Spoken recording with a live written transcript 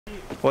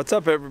What's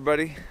up,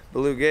 everybody?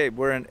 Bluegabe.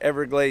 We're in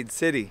Everglades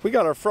City. We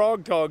got our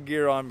frog tog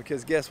gear on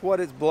because guess what?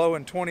 It's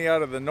blowing 20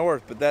 out of the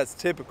north, but that's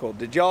typical.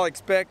 Did y'all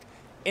expect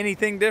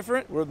anything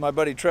different? We're with my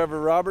buddy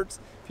Trevor Roberts.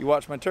 If you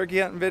watch my turkey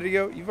hunting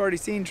video, you've already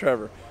seen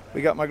Trevor.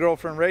 We got my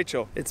girlfriend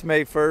Rachel. It's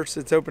May 1st.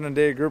 It's opening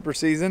day of grouper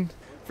season.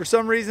 For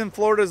some reason,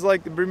 Florida's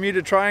like the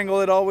Bermuda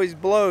Triangle. It always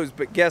blows,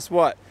 but guess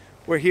what?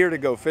 We're here to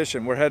go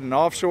fishing. We're heading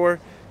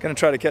offshore, gonna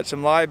try to catch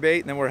some live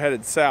bait, and then we're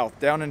headed south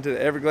down into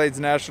the Everglades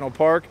National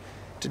Park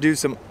to do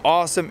some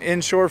awesome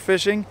inshore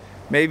fishing,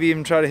 maybe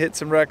even try to hit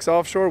some wrecks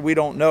offshore. We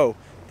don't know.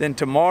 Then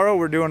tomorrow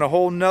we're doing a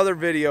whole nother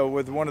video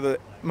with one of the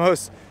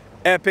most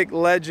epic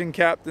legend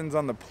captains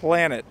on the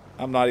planet.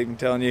 I'm not even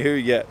telling you who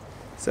yet.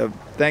 So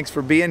thanks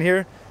for being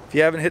here. If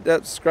you haven't hit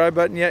that subscribe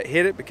button yet,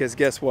 hit it, because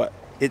guess what?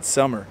 It's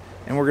summer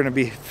and we're gonna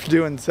be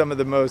doing some of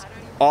the most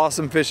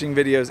awesome fishing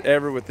videos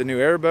ever with the new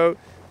airboat,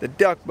 the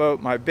duck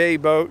boat, my bay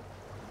boat.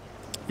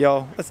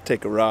 Y'all, let's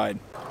take a ride.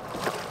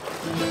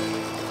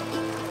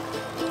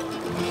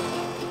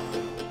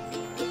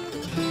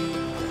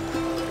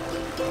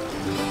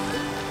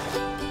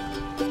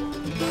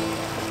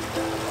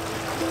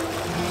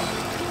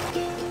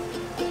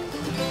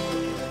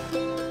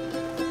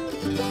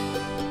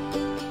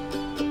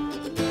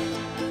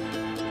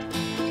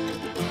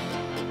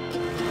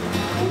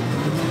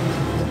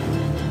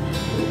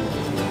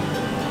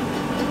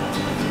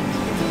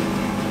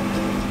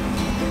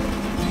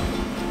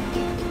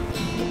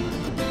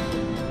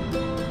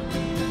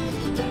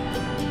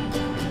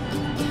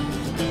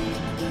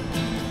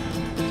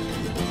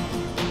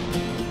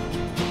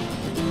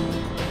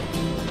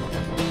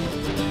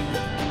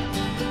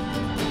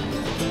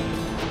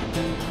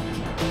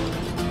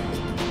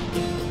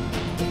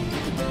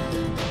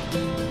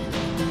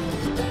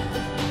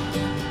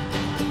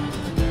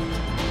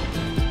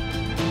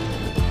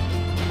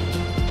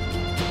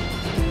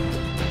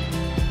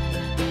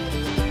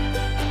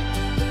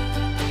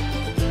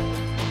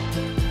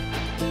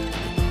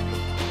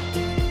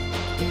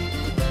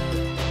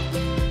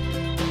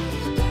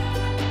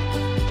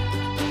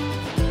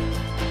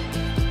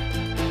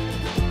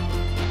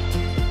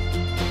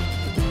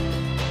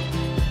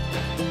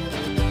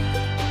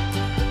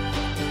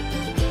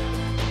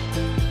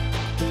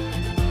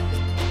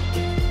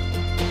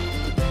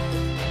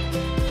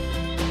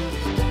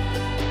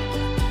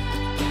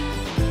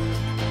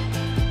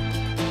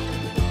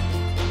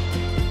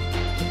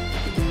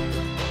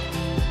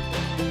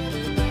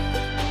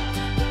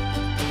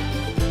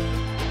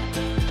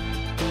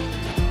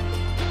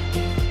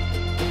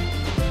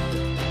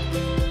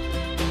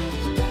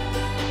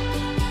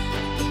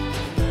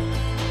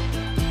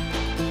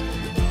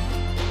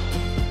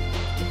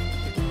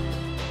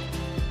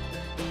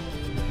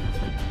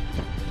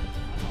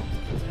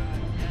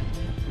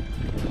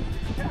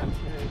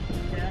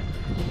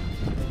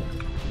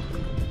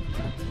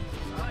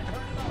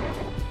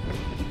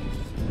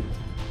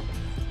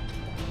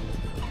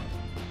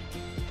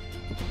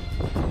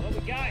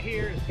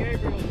 Here is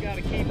Gabriel's got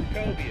to keep the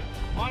cobia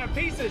on a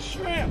piece of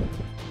shrimp.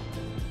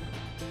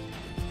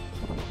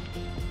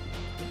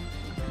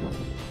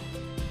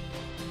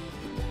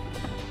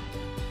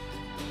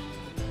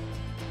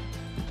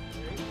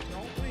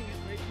 Don't wing it,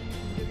 wait till you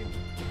can get him.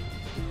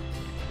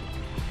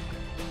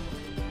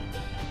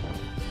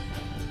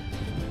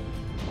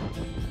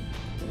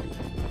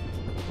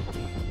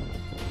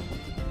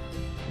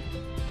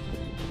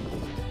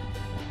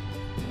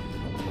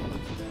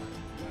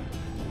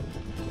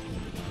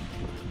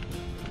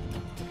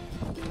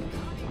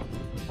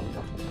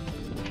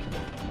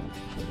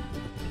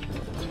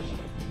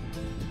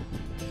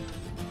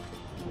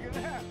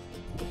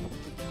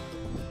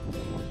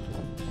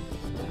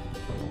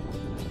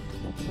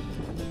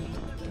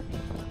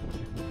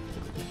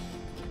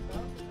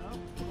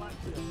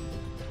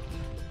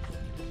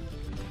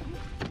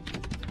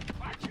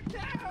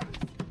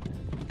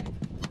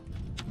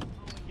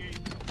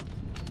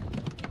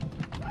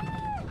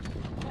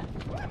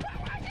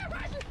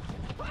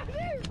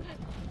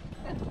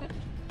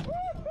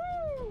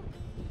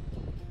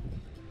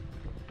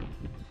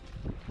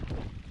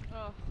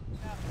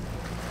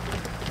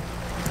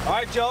 All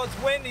right, y'all,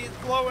 it's windy. It's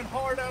blowing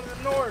hard out of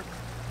the north.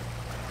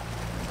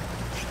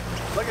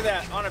 Look at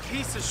that. On a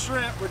piece of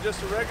shrimp with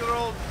just a regular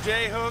old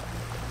J-hook.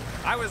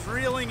 I was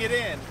reeling it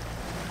in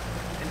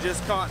and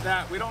just caught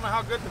that. We don't know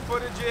how good the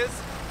footage is.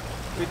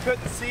 We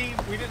couldn't see.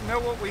 We didn't know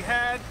what we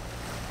had.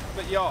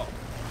 But y'all,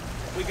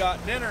 we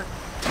got dinner.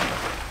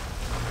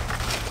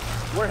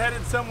 We're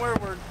headed somewhere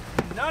where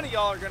none of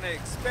y'all are going to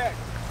expect.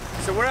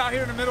 So we're out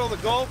here in the middle of the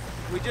Gulf.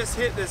 We just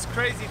hit this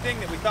crazy thing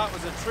that we thought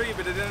was a tree,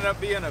 but it ended up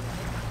being a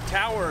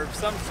tower of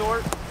some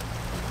sort.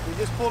 We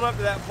just pulled up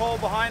to that pole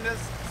behind us,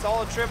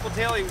 saw a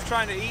tripletail he was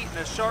trying to eat, and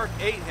a shark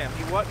ate him.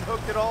 He wasn't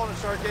hooked at all, and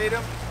the shark ate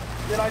him.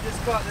 Then I just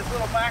caught this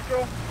little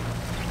mackerel.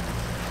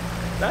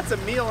 That's a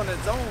meal in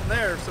its own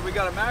there. So we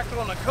got a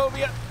mackerel and a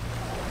cobia.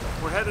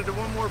 We're headed to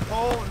one more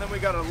pole, and then we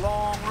got a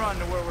long run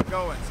to where we're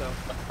going. So,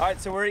 all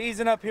right, so we're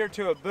easing up here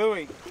to a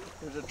buoy.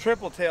 There's a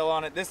tripletail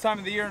on it. This time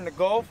of the year in the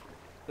Gulf,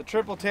 the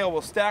tripletail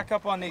will stack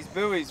up on these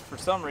buoys for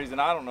some reason.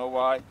 I don't know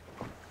why.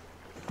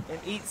 and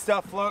eat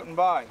stuff floating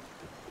by.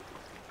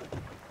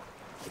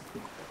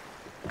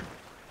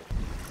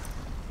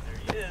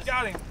 There he is.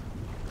 Got him.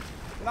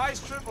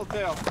 Nice triple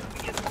tail. Let me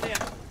get some in.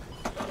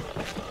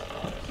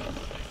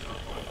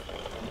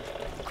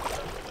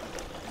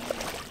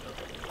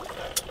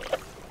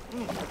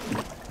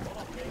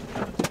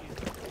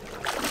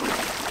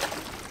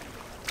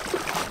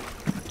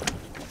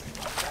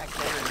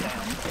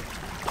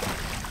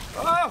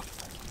 Oh,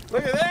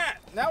 look at that.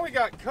 Now we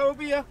got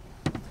cobia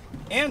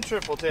and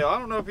triple tail. I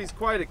don't know if he's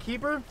quite a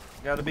keeper.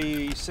 Got to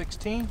be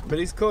 16. But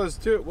he's close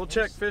to it. We'll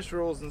check fish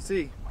rolls and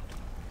see.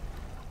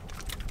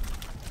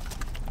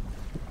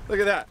 Look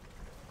at that.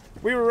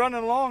 We were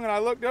running along and I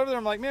looked over there.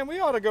 I'm like, man, we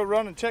ought to go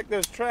run and check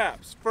those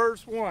traps.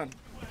 First one.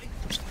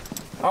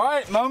 All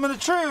right, moment of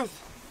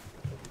truth.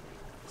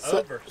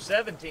 Over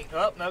 17.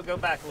 Oh, no, go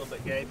back a little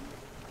bit, Gabe.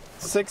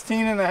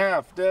 16 and a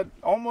half, dead,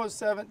 almost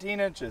 17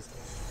 inches.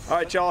 All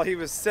right, y'all, he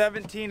was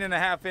 17 and a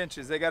half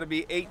inches. They got to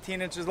be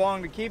 18 inches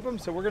long to keep them.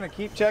 So we're going to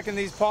keep checking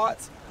these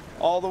pots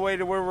all the way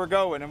to where we're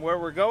going. And where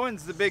we're going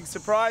is the big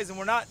surprise, and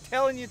we're not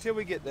telling you till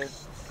we get there.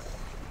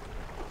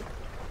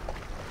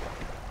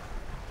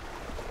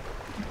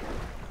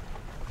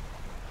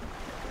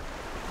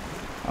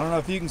 I don't know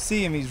if you can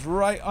see him. He's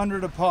right under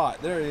the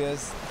pot. There he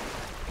is.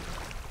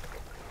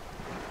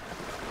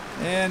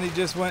 And he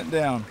just went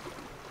down.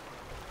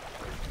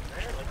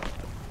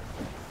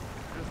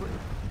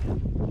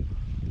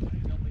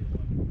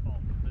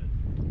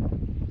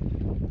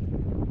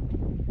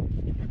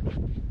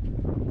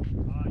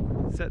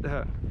 Set the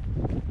hook.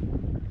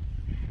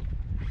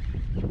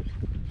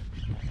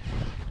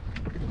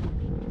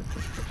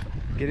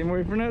 Get him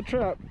away from that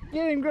trap.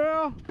 Get him,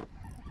 girl.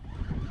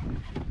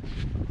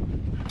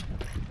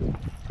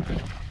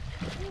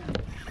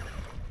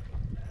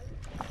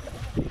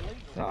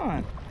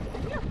 Son,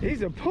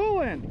 he's a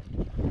pulling.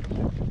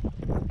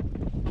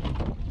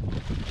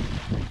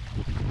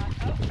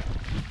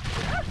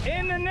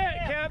 In the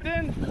net,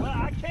 Captain. Well,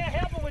 I can't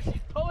help it when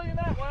she's pulling you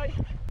that way.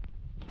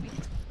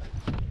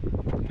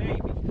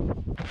 Maybe.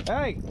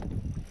 Hey.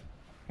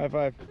 High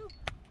five.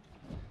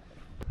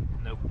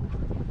 Nope.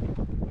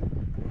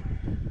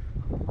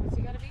 What's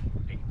he gotta be?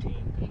 18.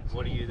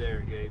 What are you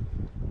there, Gabe?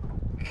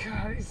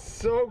 God, he's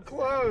so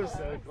close.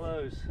 So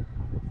close.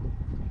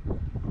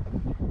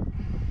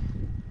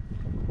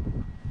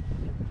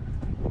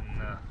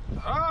 No.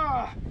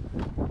 Ah!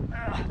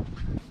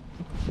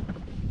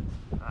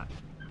 I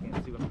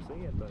can't see what I'm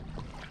seeing, but.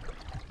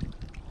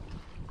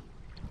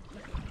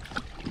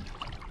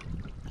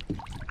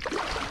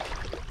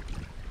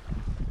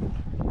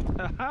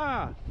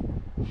 Ha!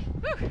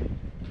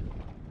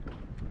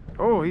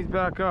 Oh, he's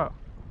back up.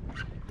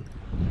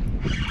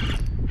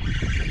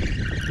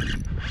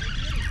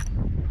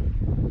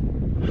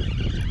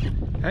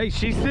 Hey,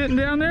 she's sitting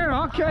down there.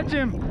 I'll catch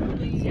him.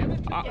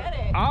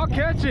 I'll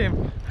catch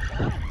him.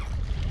 You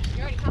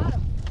already caught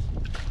him.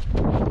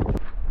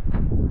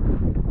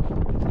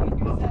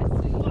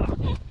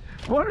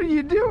 What are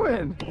you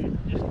doing?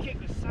 Just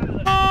kicked the side of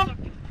the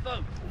fucking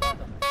boat.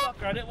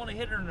 Motherfucker, I didn't want to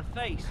hit her in the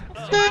face.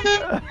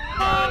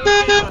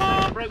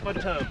 I broke my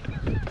toe.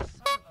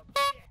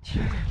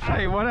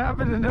 Hey, what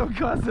happened to no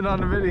cussing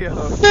on the video?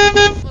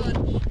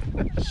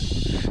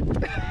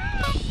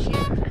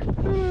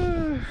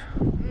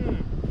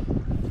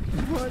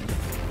 What?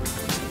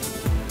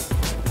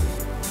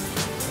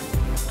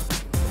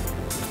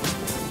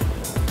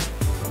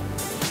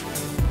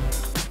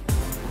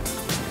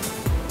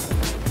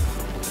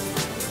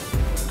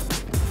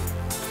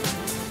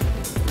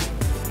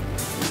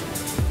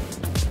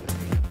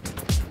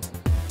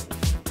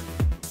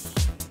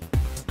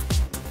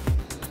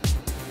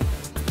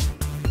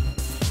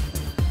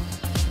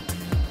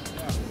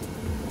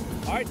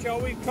 All right,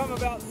 y'all, we've come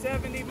about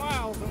 70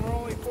 miles and we're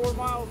only 4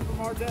 miles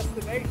from our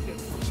destination.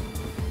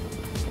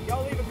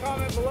 Y'all leave a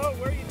comment below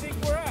where you think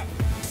we're at.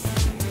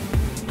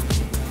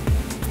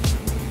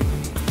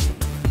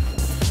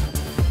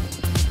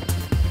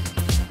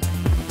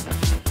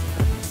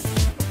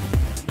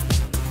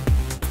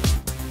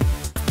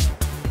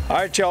 All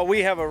right, y'all,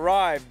 we have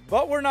arrived,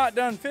 but we're not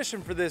done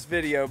fishing for this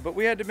video, but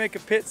we had to make a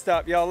pit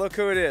stop, y'all. Look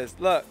who it is.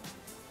 Look.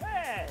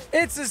 Hey!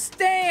 It's a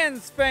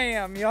Stan's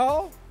fam,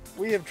 y'all.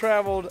 We have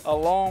traveled a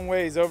long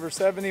ways, over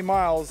 70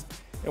 miles,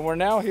 and we're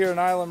now here in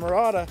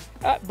Islamorada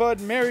at Bud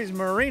and Mary's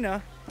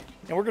Marina,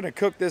 and we're gonna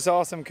cook this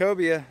awesome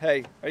cobia.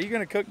 Hey, are you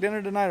gonna cook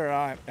dinner tonight or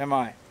am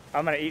I?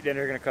 I'm gonna eat dinner,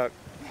 you're gonna cook.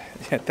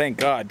 Yeah, thank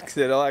God, because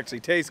it'll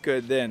actually taste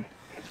good then.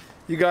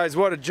 You guys,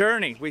 what a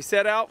journey. We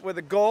set out with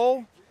a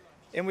goal,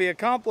 and we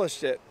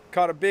accomplished it.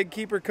 Caught a big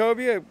keeper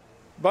cobia, a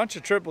bunch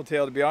of triple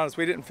tail, to be honest.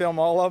 We didn't film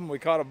all of them. We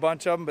caught a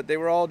bunch of them, but they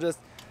were all just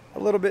a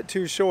little bit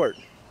too short.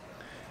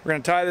 We're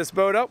gonna tie this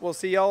boat up. We'll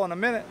see y'all in a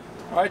minute.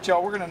 All right,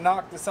 y'all, we're gonna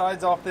knock the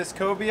sides off this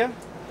cobia.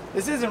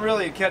 This isn't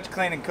really a catch,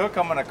 clean, and cook.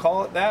 I'm gonna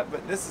call it that,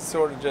 but this is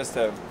sort of just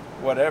a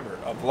whatever,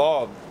 a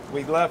vlog.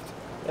 We left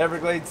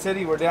Everglades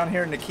City. We're down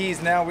here in the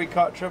Keys now. We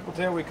caught triple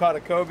tail. We caught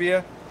a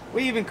cobia.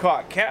 We even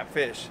caught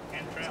catfish.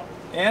 And trout.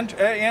 And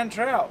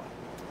trout.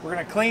 We're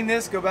gonna clean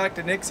this, go back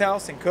to Nick's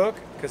house and cook,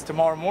 because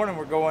tomorrow morning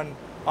we're going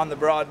on the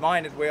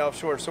broad-minded way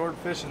offshore sword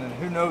fishing, and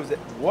who knows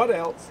what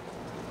else.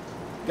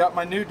 Got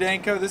my new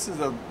Danko. This is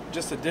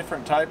just a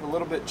different type, a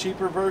little bit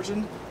cheaper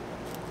version.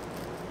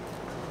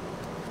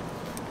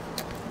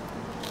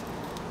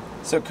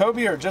 So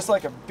cobia are just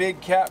like a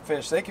big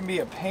catfish. They can be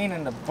a pain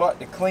in the butt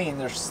to clean.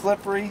 They're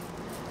slippery.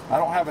 I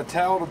don't have a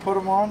towel to put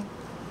them on,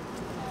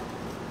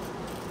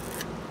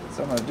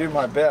 so I'm going to do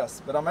my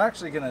best, but I'm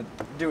actually going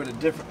to do it a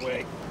different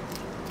way.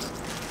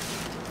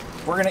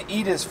 We're going to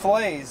eat his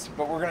fillets,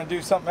 but we're going to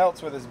do something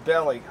else with his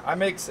belly. I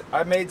made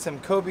some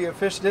cobia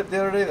fish dip the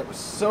other day that was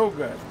so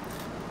good.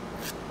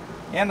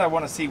 And I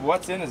want to see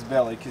what's in his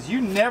belly, because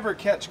you never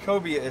catch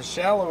cobia as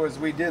shallow as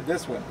we did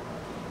this one.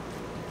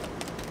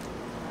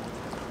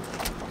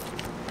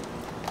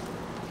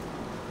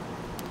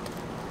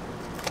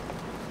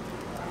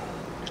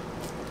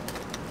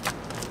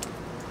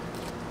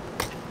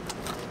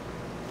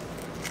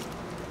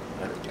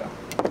 There we go.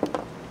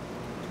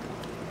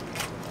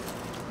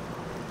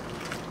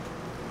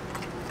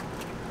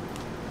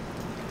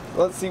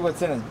 Let's see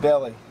what's in his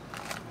belly.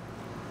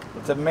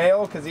 It's a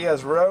male because he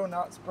has roe,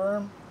 not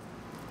sperm.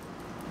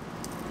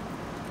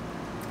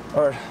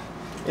 Or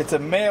it's a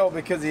male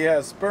because he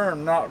has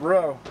sperm, not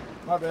roe.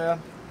 My bad.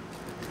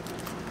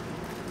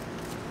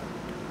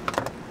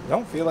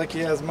 Don't feel like he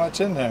has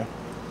much in there.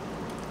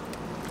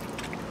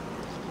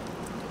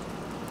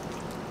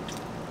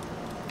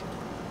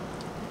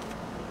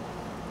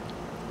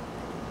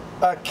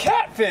 A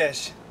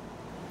catfish!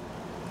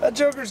 That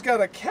joker's got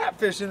a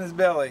catfish in his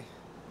belly.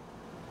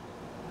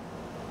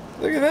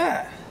 Look at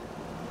that.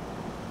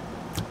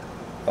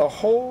 A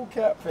whole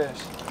catfish.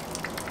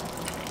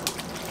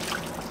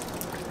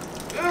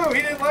 Ooh,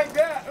 he didn't like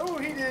that. Ooh,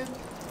 he did.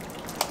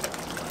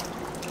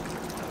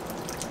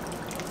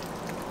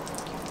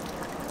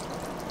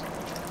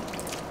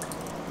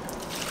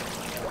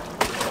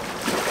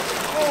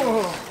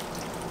 Oh.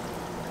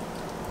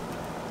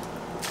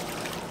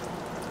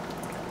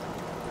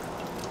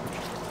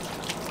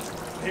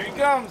 Here he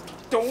comes.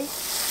 Don't.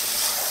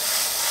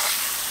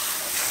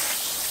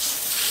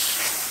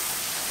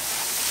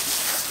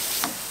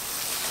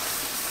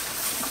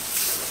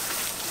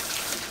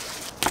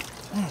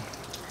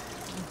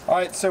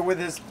 Alright, so with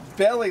his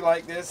belly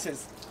like this,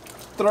 his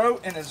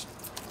throat and his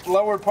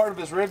lower part of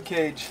his rib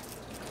cage,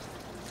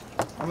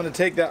 I'm going to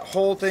take that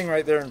whole thing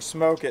right there and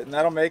smoke it, and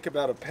that'll make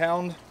about a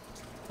pound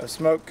of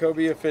smoked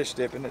cobia fish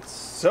dip, and it's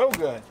so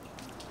good.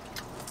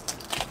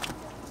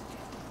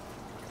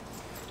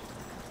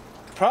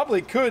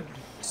 Probably could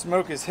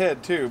smoke his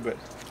head too, but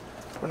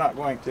we're not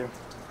going to.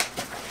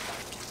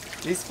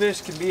 These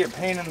fish can be a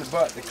pain in the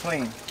butt to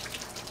clean.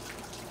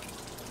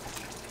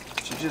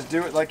 Should just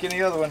do it like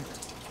any other one.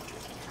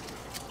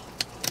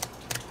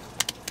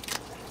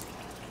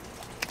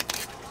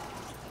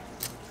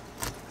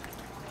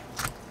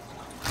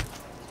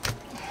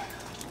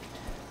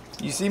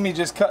 You see me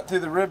just cut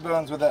through the rib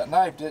bones with that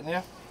knife, didn't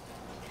you?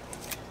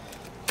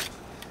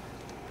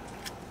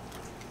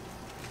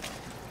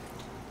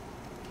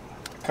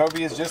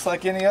 Cobia is just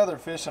like any other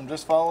fish. I'm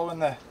just following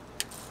the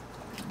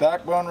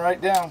backbone right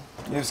down.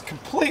 It was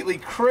completely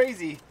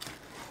crazy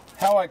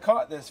how I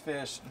caught this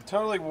fish. I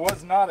totally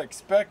was not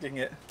expecting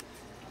it.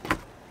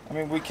 I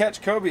mean, we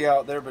catch cobia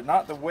out there, but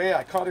not the way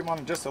I caught him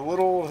on just a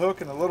little old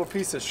hook and a little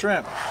piece of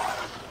shrimp.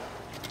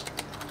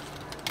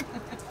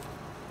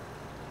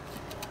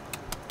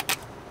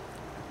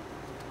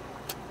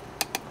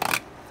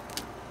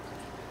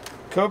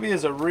 Cobia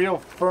is a real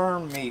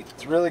firm meat.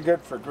 It's really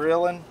good for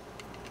grilling.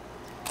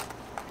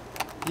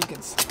 You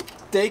can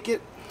steak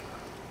it.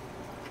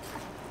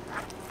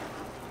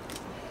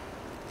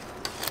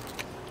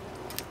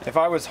 If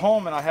I was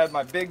home and I had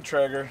my big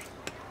Traeger,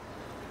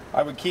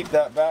 I would keep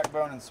that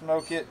backbone and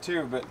smoke it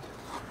too, but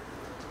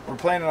we're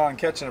planning on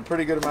catching a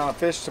pretty good amount of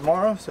fish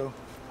tomorrow, so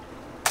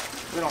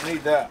we don't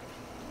need that.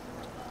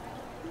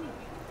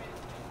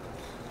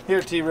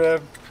 Here,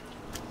 T-Rev.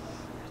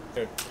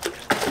 Here.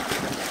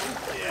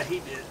 Yeah,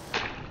 he did.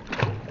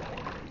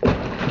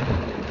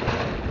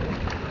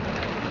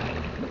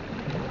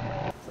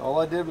 So all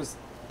I did was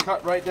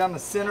cut right down the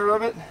center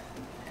of it.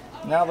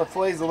 Now the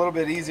fille's a little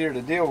bit easier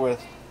to deal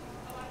with.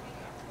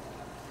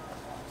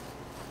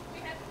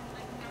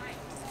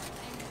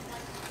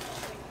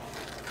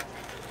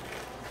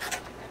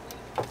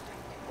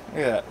 Look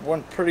at that,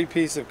 one pretty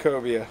piece of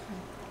cobia.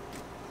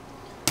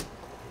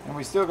 And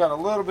we still got a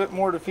little bit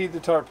more to feed the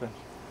tarpon.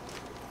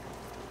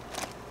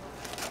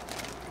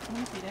 Let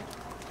me feed it.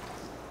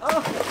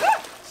 Oh,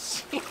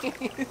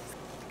 jeez.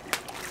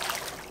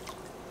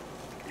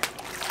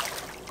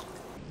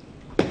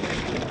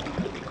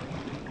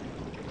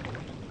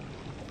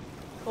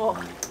 Oh.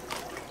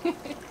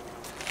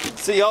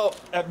 See, y'all,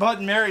 at Bud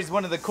and Mary's,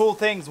 one of the cool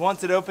things,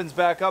 once it opens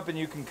back up and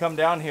you can come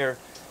down here,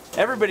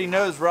 everybody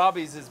knows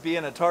Robbie's is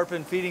being a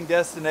tarpon feeding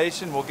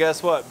destination. Well,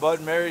 guess what? Bud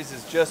and Mary's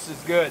is just as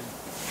good.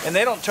 And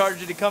they don't charge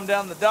you to come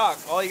down the dock.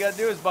 All you got to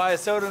do is buy a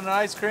soda and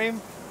ice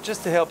cream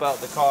just to help out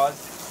the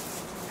cause.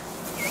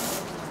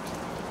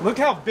 Look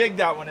how big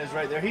that one is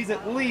right there. He's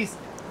at least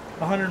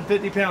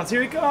 150 pounds.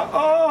 Here he comes.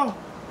 Oh!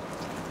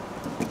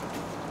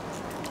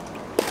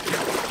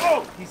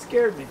 Oh, he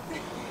scared me.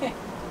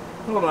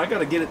 Hold on, I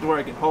gotta get it to where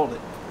I can hold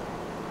it.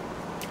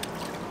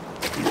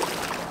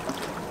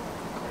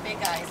 Big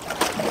eyes.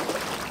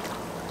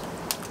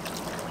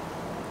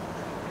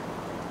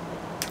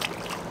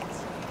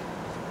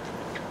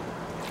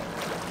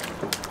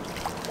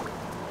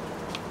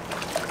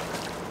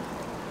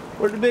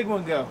 Where'd the big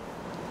one go?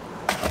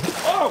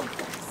 Oh!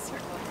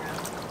 Circling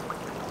around.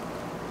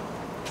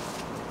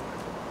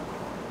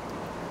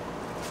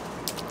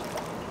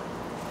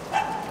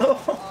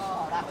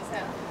 Oh, that was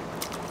him.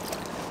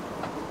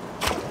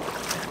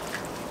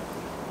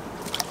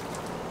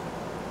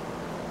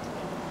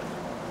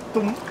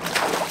 Boom.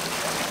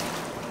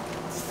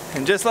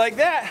 And just like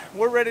that,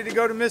 we're ready to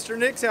go to Mr.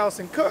 Nick's house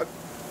and cook.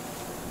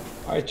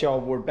 All right, y'all,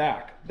 we're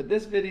back. But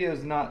this video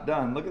is not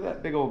done. Look at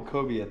that big old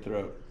cobia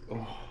throat.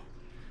 Oh.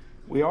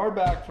 We are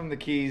back from the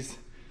Keys,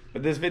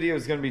 but this video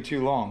is gonna be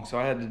too long. So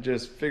I had to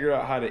just figure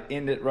out how to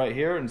end it right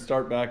here and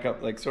start back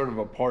up like sort of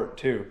a part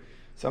 2.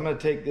 So I'm gonna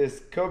take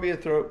this cobia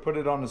throat, put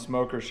it on the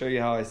smoker, show you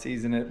how I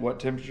season it, what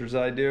temperatures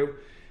I do.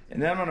 And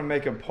then I'm gonna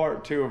make a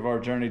part 2 of our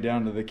journey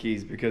down to the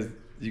Keys because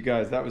you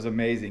guys, that was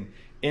amazing.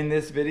 In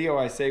this video,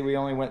 I say we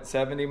only went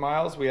 70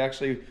 miles. We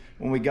actually,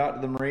 when we got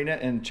to the marina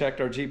and checked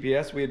our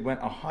GPS, we had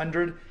went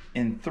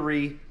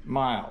 103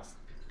 miles.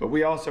 But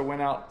we also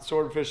went out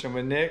sword fishing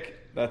with Nick.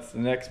 That's the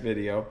next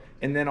video.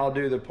 And then I'll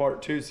do the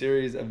part 2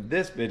 series of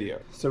this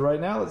video. So right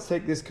now, let's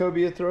take this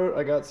cobia throat.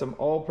 I got some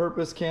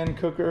all-purpose can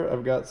cooker.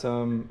 I've got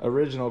some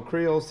original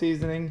Creole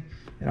seasoning,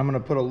 and I'm gonna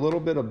put a little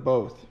bit of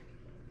both.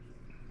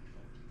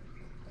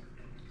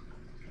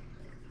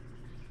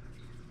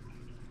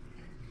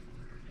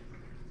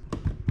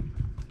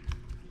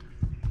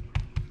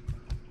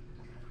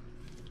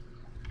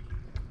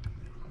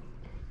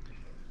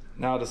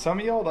 Now to some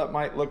of y'all that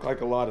might look like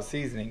a lot of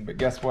seasoning, but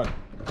guess what?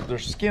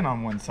 There's skin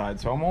on one side,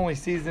 so I'm only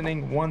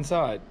seasoning one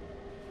side.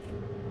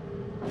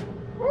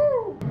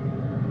 Woo!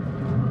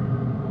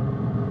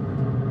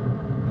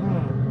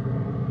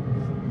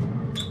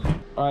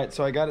 All right,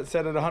 so I got it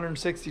set at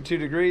 162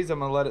 degrees. I'm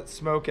gonna let it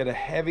smoke at a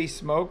heavy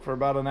smoke for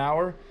about an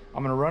hour.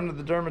 I'm gonna run to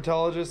the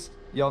dermatologist.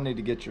 Y'all need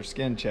to get your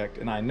skin checked,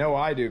 and I know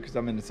I do because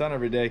I'm in the sun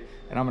every day,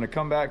 and I'm gonna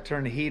come back,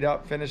 turn the heat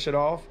up, finish it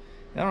off.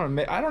 I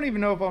don't even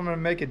know if I'm gonna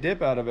make a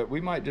dip out of it.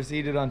 We might just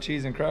eat it on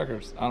cheese and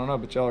crackers. I don't know,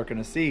 but y'all are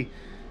gonna see.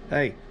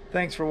 Hey,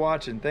 thanks for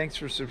watching. Thanks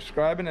for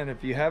subscribing. And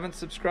if you haven't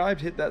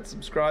subscribed, hit that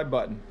subscribe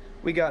button.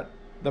 We got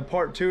the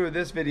part 2 of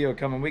this video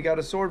coming. We got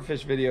a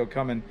swordfish video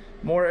coming.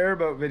 More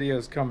airboat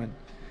videos coming.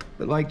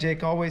 But like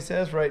Jake always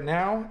says, right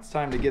now, it's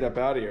time to get up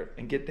out of here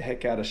and get the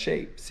heck out of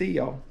shape. See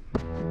y'all.